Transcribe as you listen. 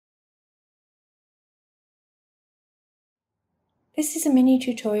This is a mini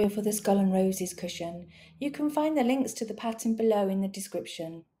tutorial for the Skull and Roses cushion. You can find the links to the pattern below in the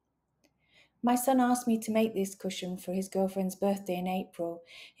description. My son asked me to make this cushion for his girlfriend's birthday in April.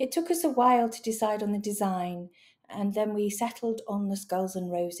 It took us a while to decide on the design, and then we settled on the skulls and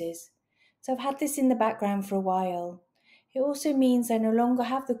roses. So I've had this in the background for a while. It also means I no longer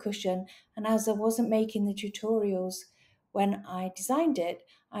have the cushion, and as I wasn't making the tutorials when I designed it,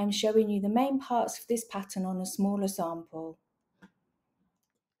 I'm showing you the main parts of this pattern on a smaller sample.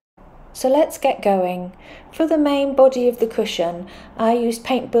 So let's get going. For the main body of the cushion, I used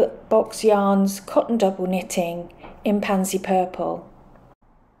Paint Box Yarn's cotton double knitting in Pansy Purple.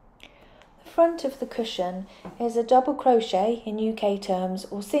 The front of the cushion is a double crochet in UK terms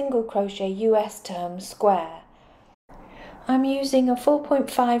or single crochet US terms square. I'm using a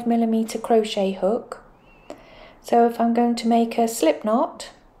 4.5mm crochet hook. So if I'm going to make a slip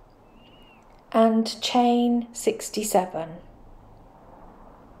knot and chain 67.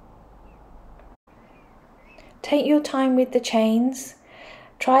 Take your time with the chains.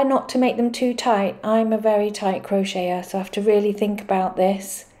 Try not to make them too tight. I'm a very tight crocheter, so I have to really think about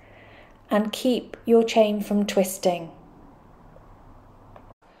this. And keep your chain from twisting.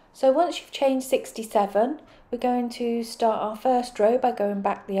 So once you've chained 67, we're going to start our first row by going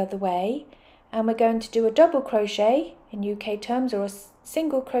back the other way. And we're going to do a double crochet in UK terms or a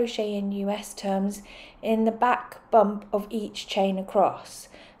single crochet in US terms in the back bump of each chain across.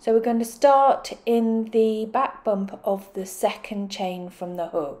 So we're going to start in the back bump of the second chain from the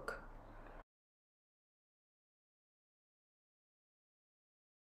hook.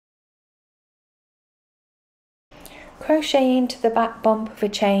 Crocheting to the back bump of a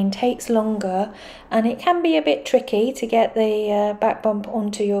chain takes longer and it can be a bit tricky to get the back bump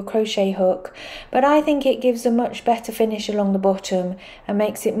onto your crochet hook, but I think it gives a much better finish along the bottom and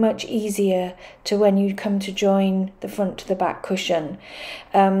makes it much easier to when you come to join the front to the back cushion.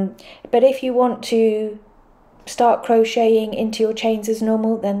 But if you want to start crocheting into your chains as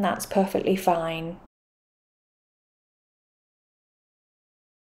normal, then that's perfectly fine.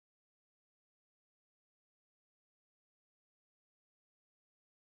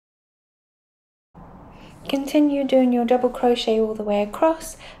 Continue doing your double crochet all the way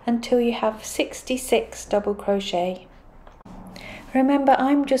across until you have 66 double crochet. Remember,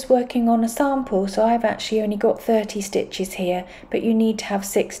 I'm just working on a sample, so I've actually only got 30 stitches here, but you need to have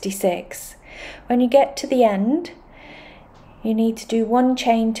 66. When you get to the end, you need to do one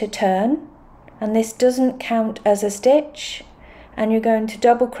chain to turn, and this doesn't count as a stitch, and you're going to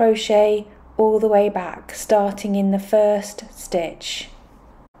double crochet all the way back, starting in the first stitch.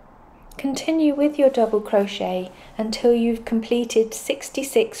 Continue with your double crochet until you've completed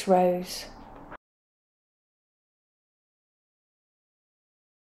 66 rows.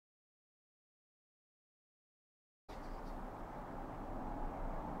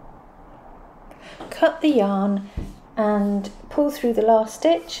 Cut the yarn and pull through the last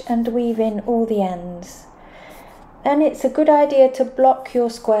stitch and weave in all the ends. Then it's a good idea to block your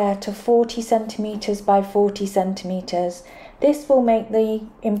square to 40 centimeters by 40 centimeters. This will make the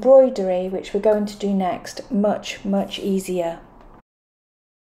embroidery, which we're going to do next, much easier.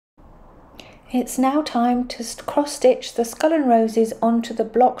 It's now time to cross stitch the Skull and Roses onto the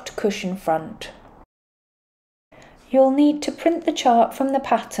blocked cushion front. You'll need to print the chart from the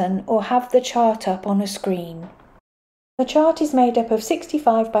pattern or have the chart up on a screen. The chart is made up of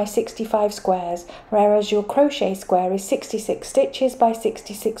 65 by 65 squares, whereas your crochet square is 66 stitches by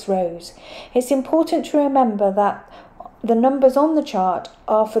 66 rows. It's important to remember that the numbers on the chart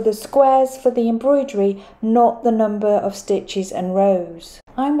are for the squares for the embroidery, not the number of stitches and rows.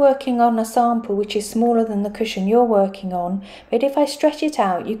 I'm working on a sample which is smaller than the cushion you're working on, but if I stretch it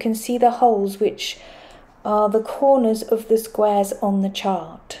out you can see the holes which are the corners of the squares on the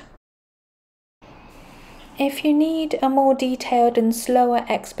chart. If you need a more detailed and slower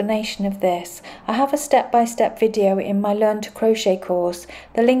explanation of this, I have a step-by-step video in my Learn to Crochet course.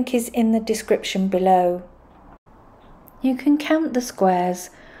 The link is in the description below. You can count the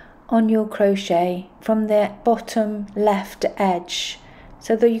squares on your crochet from the bottom left edge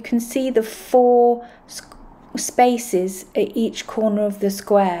so that you can see the 4 spaces at each corner of the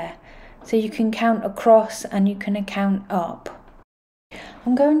square. So you can count across and you can count up.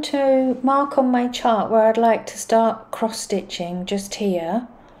 I'm going to mark on my chart where I'd like to start cross stitching, just here.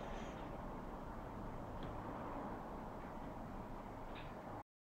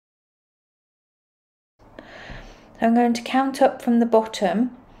 I'm going to count up from the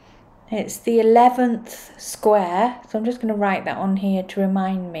bottom. It's the 11th square, so I'm just going to write that on here to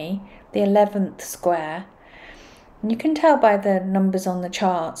remind me, the 11th square. And you can tell by the numbers on the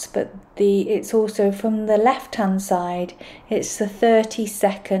charts, but it's also from the left hand side, it's the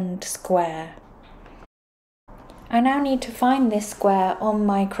 32nd square. I now need to find this square on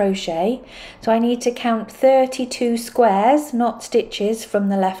my crochet, so I need to count 32 squares, not stitches, from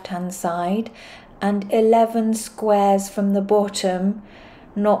the left hand side, and 11 squares from the bottom,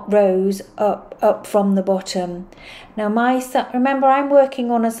 not rows, up from the bottom. Now remember, I'm working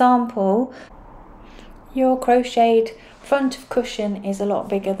on a sample. Your crocheted front of cushion is a lot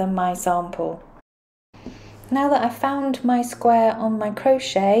bigger than my sample. Now that I've found my square on my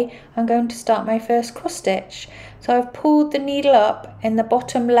crochet, I'm going to start my first cross stitch. So I've pulled the needle up in the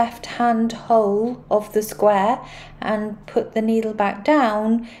bottom left hand hole of the square and put the needle back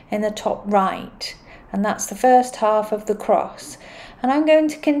down in the top right. And that's the first half of the cross. And I'm going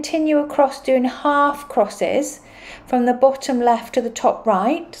to continue across doing half crosses from the bottom left to the top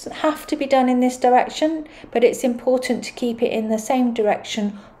right. It doesn't have to be done in this direction, but it's important to keep it in the same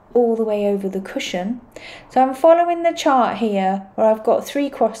direction all the way over the cushion. So I'm following the chart here where I've got 3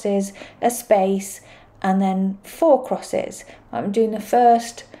 crosses, a space, and then 4 crosses. I'm doing the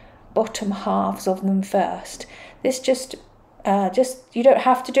first bottom halves of them first. This just you don't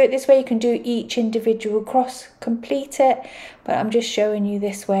have to do it this way, you can do each individual cross, complete it, but I'm just showing you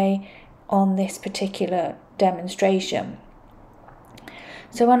this way on this particular demonstration.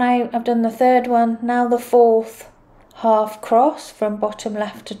 So when I've done the 3rd one, now the 4th half cross from bottom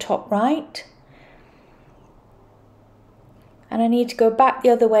left to top right, and I need to go back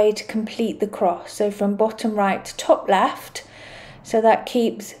the other way to complete the cross, so from bottom right to top left. So that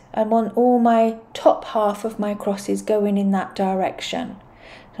keeps, I want all my top half of my crosses going in that direction.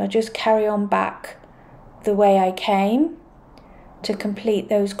 So I just carry on back the way I came to complete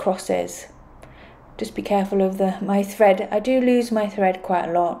those crosses. Just be careful of my thread. I do lose my thread quite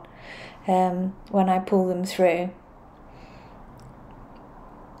a lot when I pull them through.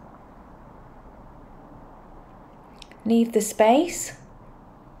 Leave the space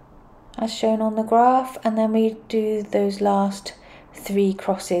as shown on the graph, and then we do those last 3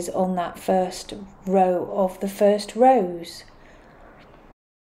 crosses on that first row of the first rows.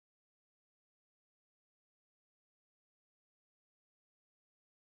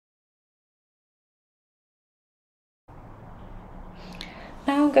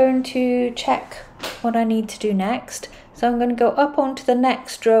 Now I'm going to check what I need to do next. So I'm going to go up onto the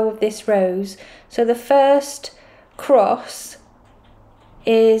next row of this rows. So the first cross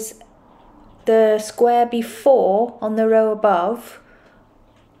is the square before on the row above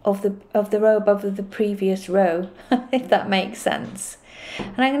of the row above of the previous row, if that makes sense.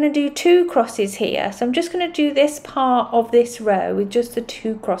 And I'm going to do 2 crosses here. So I'm just going to do this part of this row with just the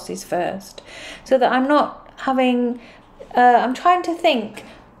 2 crosses first, so that I'm not having I'm trying to think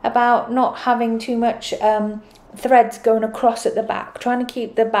about not having too much threads going across at the back, trying to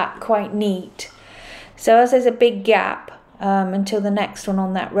keep the back quite neat. So as there's a big gap until the next one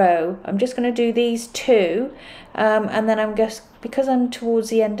on that row, I'm just going to do these 2, and then I'm just, because I'm towards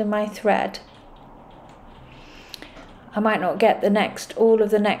the end of my thread, I might not get all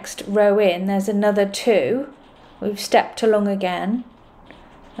of the next row in. There's another 2. We've stepped along again.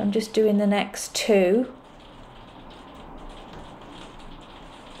 I'm just doing the next 2.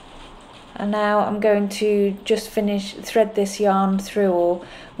 And now I'm going to just thread this yarn through, or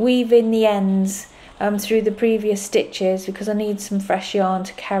weave in the ends through the previous stitches, because I need some fresh yarn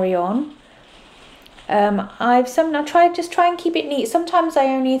to carry on. I try and keep it neat. Sometimes I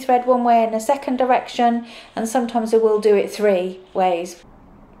only thread one way in a second direction, and sometimes I will do it 3 ways.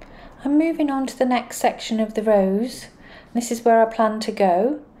 I'm moving on to the next section of the rows. This is where I plan to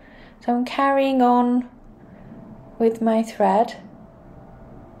go. So I'm carrying on with my thread,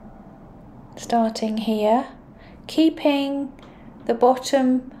 starting here, keeping the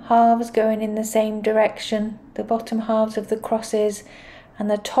bottom halves going in the same direction, the bottom halves of the crosses, and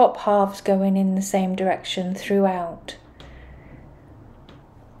the top halves going in the same direction throughout.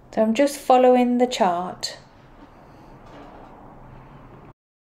 So I'm just following the chart.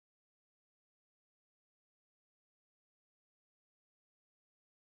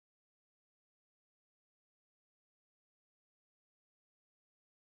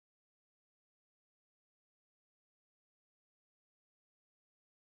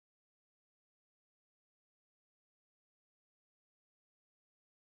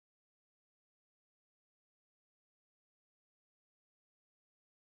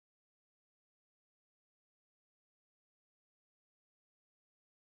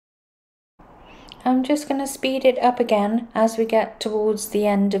 I'm just going to speed it up again as we get towards the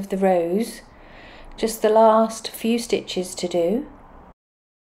end of the rows. Just the last few stitches to do.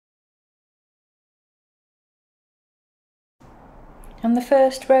 and the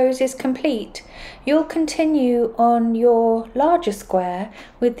first rose is complete. You'll continue on your larger square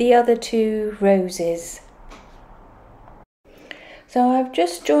with the other 2 roses. So I've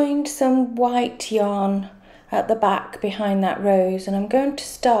just joined some white yarn at the back behind that rose, and I'm going to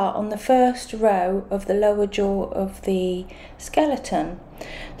start on the first row of the lower jaw of the skeleton.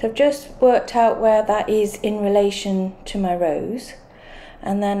 So I've just worked out where that is in relation to my rose,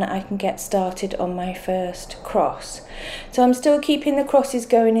 and then I can get started on my first cross. So I'm still keeping the crosses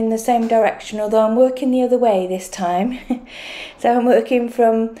going in the same direction, although I'm working the other way this time. So I'm working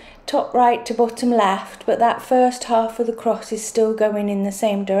from top right to bottom left, but that first half of the cross is still going in the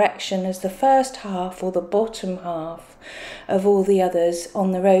same direction as the first half or the bottom half of all the others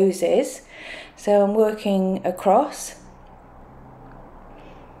on the roses. So I'm working across.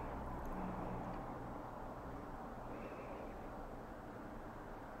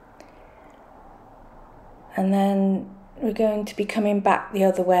 And then we're going to be coming back the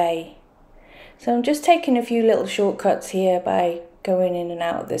other way. So I'm just taking a few little shortcuts here by going in and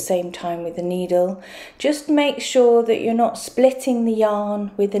out at the same time with the needle. Just make sure that you're not splitting the yarn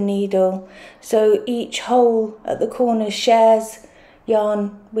with the needle, so each hole at the corner shares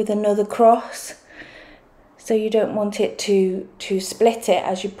yarn with another cross, so you don't want it to split it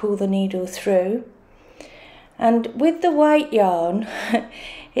as you pull the needle through. And with the white yarn,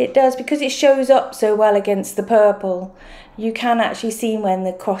 it does, because it shows up so well against the purple, you can actually see when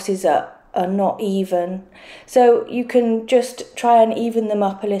the crosses are not even. So you can just try and even them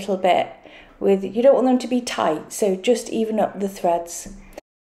up a little bit. You don't want them to be tight, so just even up the threads.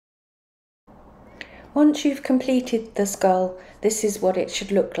 Once you've completed the skull, this is what it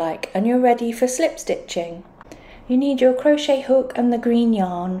should look like, and you're ready for slip stitching. You need your crochet hook and the green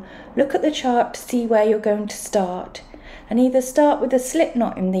yarn. Look at the chart to see where you're going to start, and either start with a slip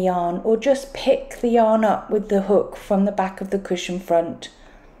knot in the yarn or just pick the yarn up with the hook from the back of the cushion front.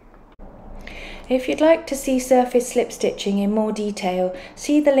 If you'd like to see surface slip stitching in more detail,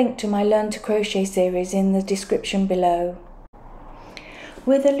 see the link to my Learn to Crochet series in the description below.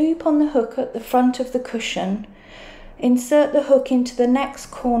 With a loop on the hook at the front of the cushion, insert the hook into the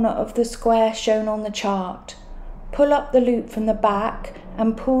next corner of the square shown on the chart. Pull up the loop from the back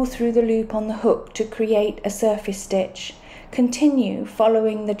and pull through the loop on the hook to create a surface stitch. Continue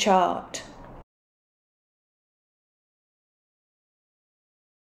following the chart.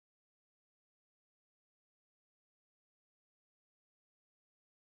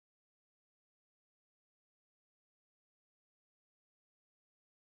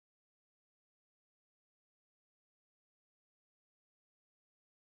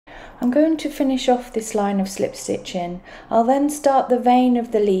 I'm going to finish off this line of slip stitching. I'll then start the vein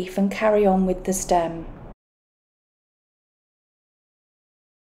of the leaf and carry on with the stem.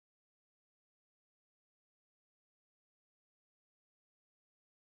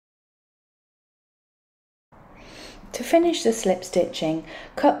 To finish the slip stitching,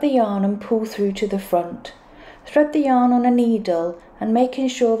 cut the yarn and pull through to the front. Thread the yarn on a needle, and making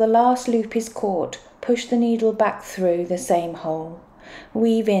sure the last loop is caught, push the needle back through the same hole.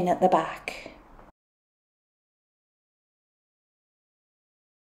 Weave in at the back.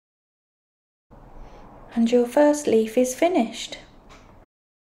 And your first leaf is finished.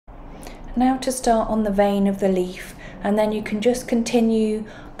 Now to start on the vein of the leaf, and then you can just continue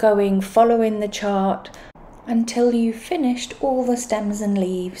going following the chart until you've finished all the stems and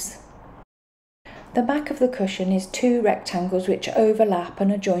leaves. The back of the cushion is 2 rectangles which overlap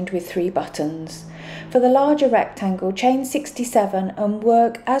and are joined with 3 buttons. For the larger rectangle, chain 67 and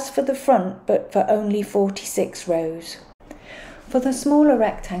work as for the front, but for only 46 rows. For the smaller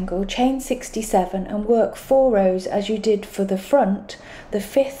rectangle, chain 67 and work 4 rows as you did for the front. The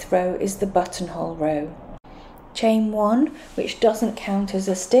 5th row is the buttonhole row. Chain 1, which doesn't count as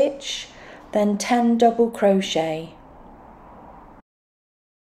a stitch, then 10 double crochet.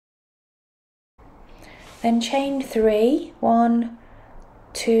 Then chain 3, 1,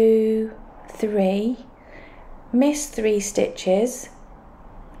 2, 3, miss 3 stitches,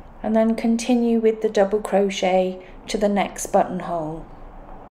 and then continue with the double crochet to the next buttonhole.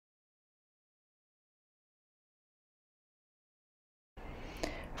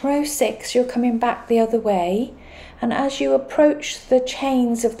 Row 6, you're coming back the other way, and as you approach the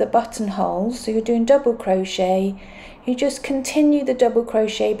chains of the buttonholes, so you're doing double crochet, you just continue the double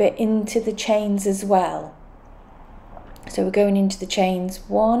crochet bit into the chains as well. So we're going into the chains.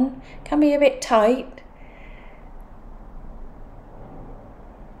 1, can be a bit tight.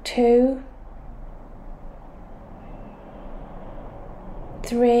 2,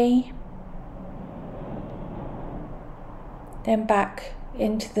 3, then back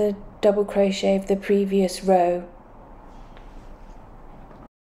into the double crochet of the previous row.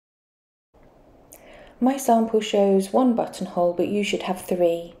 My sample shows 1 buttonhole, but you should have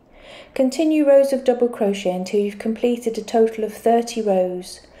 3. Continue rows of double crochet until you've completed a total of 30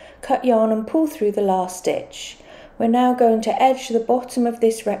 rows. Cut yarn and pull through the last stitch. We're now going to edge the bottom of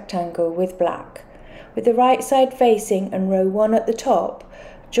this rectangle with black. With the right side facing and row 1 at the top,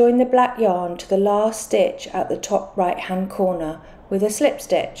 join the black yarn to the last stitch at the top right hand corner with a slip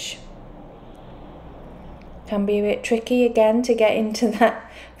stitch. Can be a bit tricky again to get into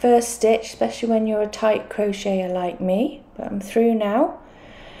that first stitch, especially when you're a tight crocheter like me, but I'm through now.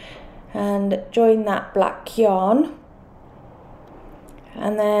 And join that black yarn,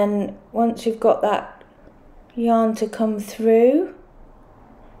 and then once you've got that yarn to come through,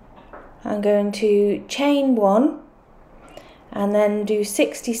 I'm going to chain 1 and then do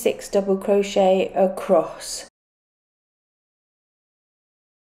 66 double crochet across.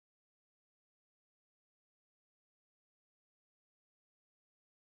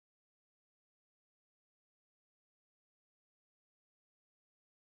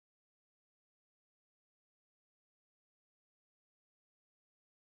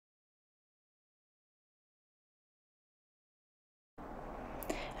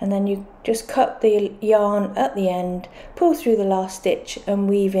 And then you just cut the yarn at the end, pull through the last stitch and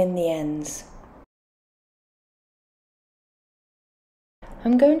weave in the ends.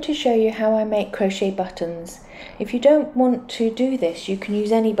 I'm going to show you how I make crochet buttons. If you don't want to do this, you can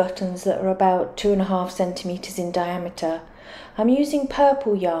use any buttons that are about 2.5 centimeters in diameter. I'm using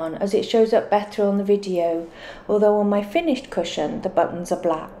purple yarn as it shows up better on the video, although on my finished cushion the buttons are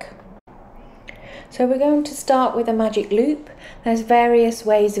black. So we're going to start with a magic loop. There's various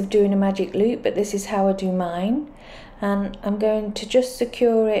ways of doing a magic loop, but this is how I do mine. And I'm going to just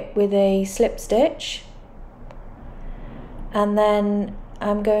secure it with a slip stitch. And then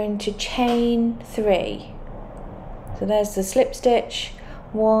I'm going to chain 3. So there's the slip stitch,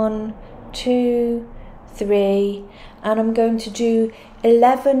 1, 2, 3, and I'm going to do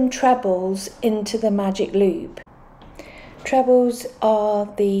 11 trebles into the magic loop. Trebles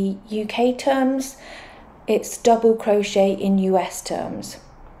are the UK terms, it's double crochet in US terms.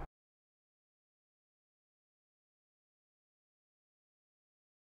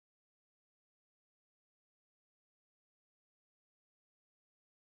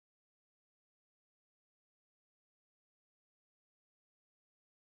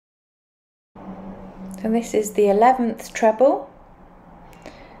 So this is the 11th treble.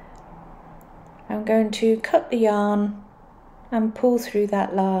 I'm going to cut the yarn and pull through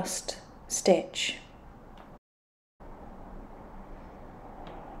that last stitch.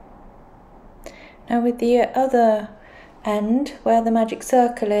 Now with the other end, where the magic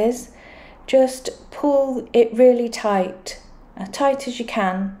circle is, just pull it really tight, as tight as you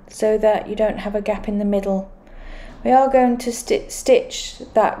can, so that you don't have a gap in the middle. We are going to stitch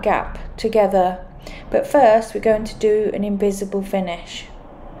that gap together, but first we're going to do an invisible finish.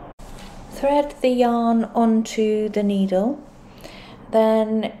 Thread the yarn onto the needle.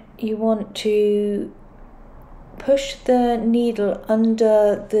 Then you want to push the needle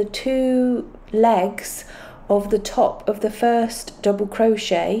under the 2 legs of the top of the first double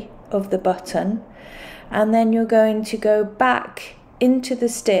crochet of the button, and then you're going to go back into the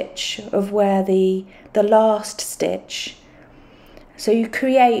stitch of where the last stitch. So you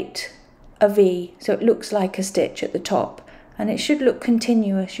create a V, so it looks like a stitch at the top, and it should look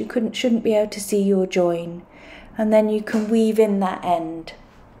continuous. You shouldn't be able to see your join. And then you can weave in that end.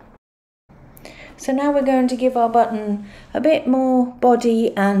 So now we're going to give our button a bit more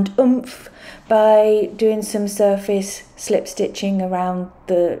body and oomph by doing some surface slip stitching around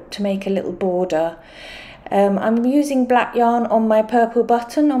to make a little border. I'm using black yarn on my purple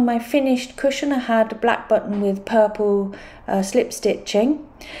button. On my finished cushion I had a black button with purple slip stitching.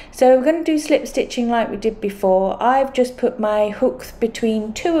 So we're going to do slip stitching like we did before. I've just put my hooks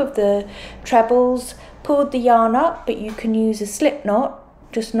between 2 of the trebles, pulled the yarn up, but you can use a slip knot,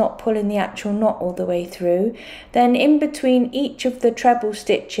 just not pulling the actual knot all the way through. Then in between each of the treble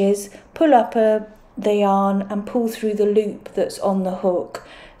stitches, pull up the yarn and pull through the loop that's on the hook,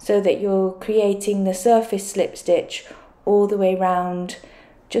 so that you're creating the surface slip stitch all the way round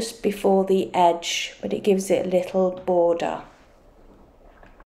just before the edge, but it gives it a little border.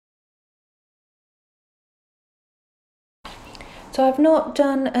 So I've not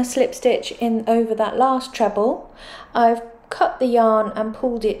done a slip stitch over that last treble. I've cut the yarn and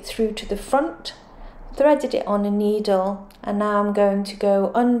pulled it through to the front, threaded it on a needle, and now I'm going to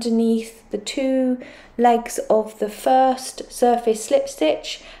go underneath the 2 legs of the first surface slip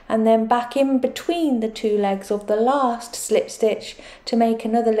stitch and then back in between the 2 legs of the last slip stitch to make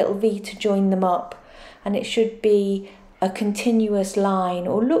another little V to join them up. And it should be a continuous line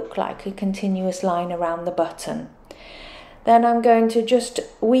or look like a continuous line around the button. Then I'm going to just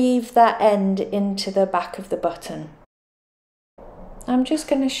weave that end into the back of the button. I'm just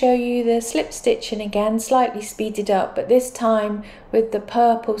going to show you the slip stitching again, slightly speeded up, but this time with the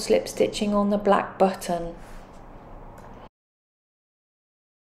purple slip stitching on the black button.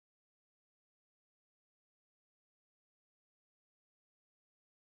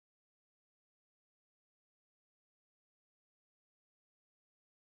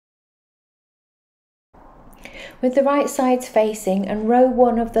 With the right sides facing and row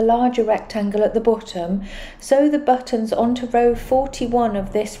 1 of the larger rectangle at the bottom, sew the buttons onto row 41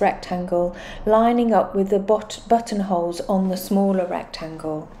 of this rectangle, lining up with the buttonholes on the smaller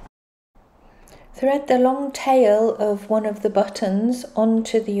rectangle. Thread the long tail of one of the buttons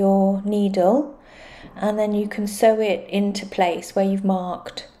onto your needle, and then you can sew it into place where you've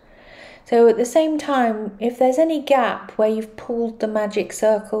marked. So at the same time, if there's any gap where you've pulled the magic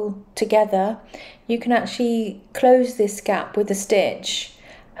circle together, you can actually close this gap with a stitch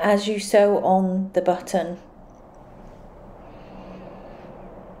as you sew on the button.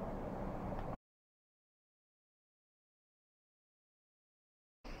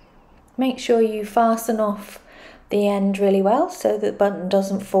 Make sure you fasten off the end really well so that the button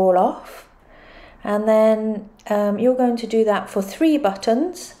doesn't fall off. And then you're going to do that for 3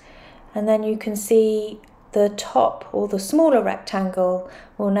 buttons. And then you can see the top or the smaller rectangle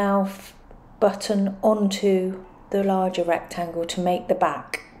will now button onto the larger rectangle to make the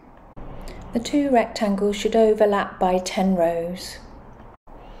back. The 2 rectangles should overlap by 10 rows.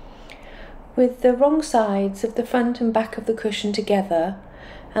 With the wrong sides of the front and back of the cushion together,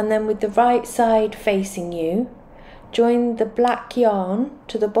 and then with the right side facing you, join the black yarn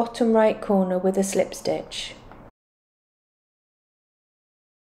to the bottom right corner with a slip stitch.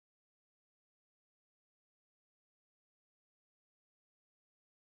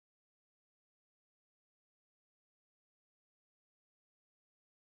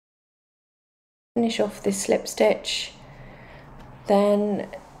 Finish off this slip stitch, then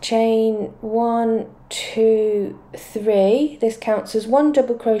chain 1, 2, 3. This counts as 1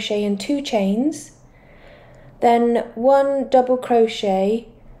 double crochet and 2 chains, then 1 double crochet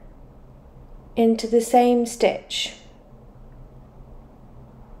into the same stitch.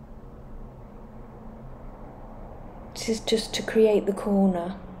 This is just to create the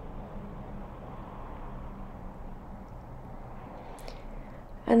corner.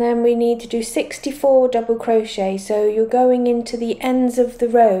 And then we need to do 64 double crochet, so you're going into the ends of the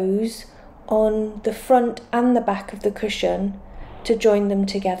rows on the front and the back of the cushion to join them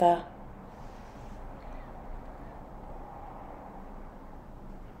together.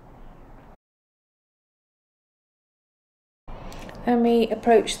 And we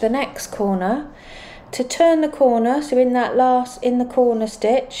approach the next corner. To turn the corner, so in the corner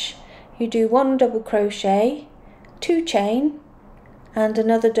stitch, you do 1 double crochet, 2 chain, and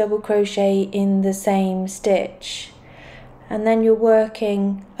another double crochet in the same stitch, and then you're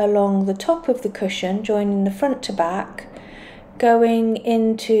working along the top of the cushion, joining the front to back, going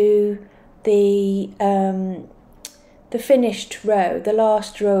into the finished row, the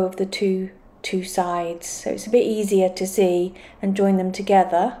last row of the two sides, so it's a bit easier to see and join them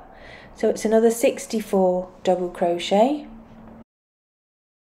together. So it's another 64 double crochet.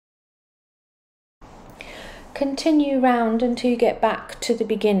 Continue round until you get back to the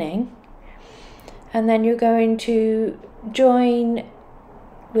beginning, and then you're going to join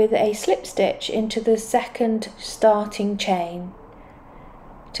with a slip stitch into the second starting chain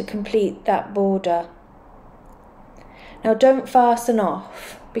to complete that border. Now don't fasten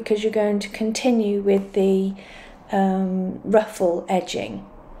off because you're going to continue with the ruffle edging,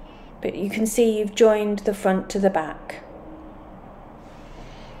 but you can see you've joined the front to the back.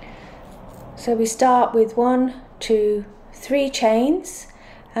 So we start with 1, 2, 3 chains,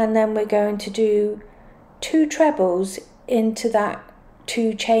 and then we're going to do 2 trebles into that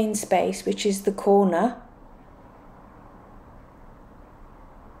 2 chain space, which is the corner.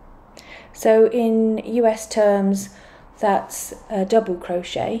 So in US terms, that's a double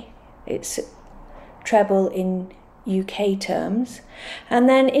crochet. It's treble in UK terms. And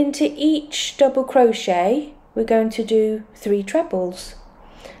then into each double crochet, we're going to do 3 trebles.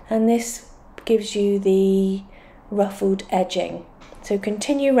 And this gives you the ruffled edging. So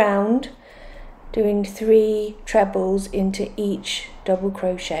continue round doing 3 trebles into each double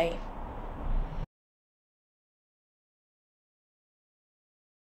crochet.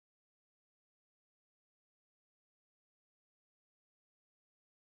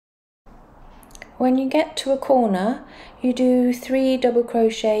 When you get to a corner, you do 3 double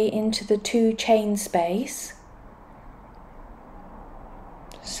crochet into the 2 chain space,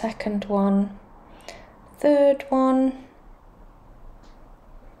 second one, third one,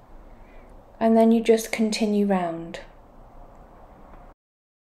 and then you just continue round.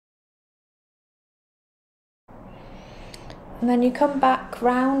 And then you come back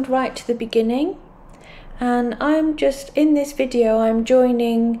round right to the beginning, and I'm just, in this video, I'm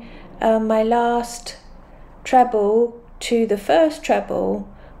joining my last treble to the first treble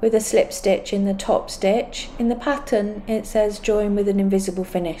with a slip stitch in the top stitch. In the pattern it says join with an invisible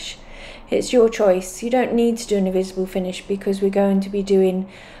finish. It's your choice. You don't need to do an invisible finish because we're going to be doing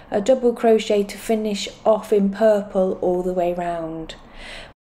a double crochet to finish off in purple all the way round.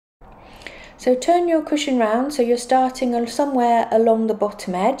 So turn your cushion round, so you're starting somewhere along the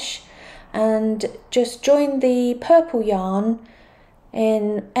bottom edge, and just join the purple yarn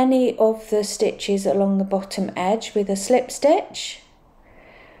in any of the stitches along the bottom edge with a slip stitch,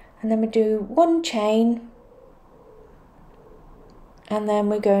 and then we do one chain, and then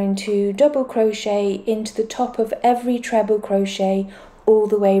we're going to double crochet into the top of every treble crochet all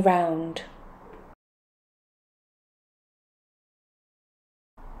the way round.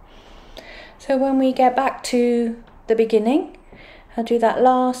 So when we get back to the beginning, I'll do that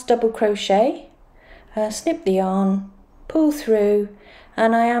last double crochet, snip the yarn, pull through,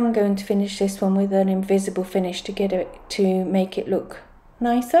 and I am going to finish this one with an invisible finish to get it to make it look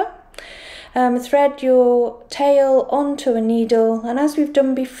nicer. Thread your tail onto a needle, and as we've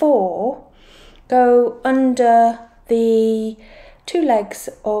done before, go under the two legs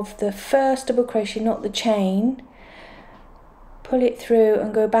of the first double crochet, not the chain, pull it through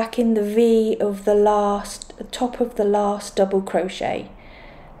and go back in the V of the top of the last double crochet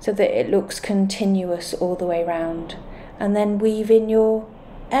so that it looks continuous all the way round, and then weave in your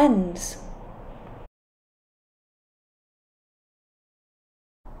ends.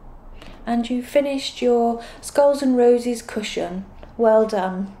 And you've finished your Skulls and Roses cushion. Well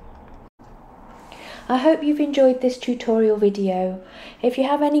done. I hope you've enjoyed this tutorial video. If you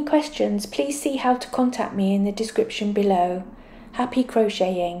have any questions, please see how to contact me in the description below. Happy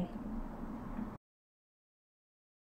crocheting!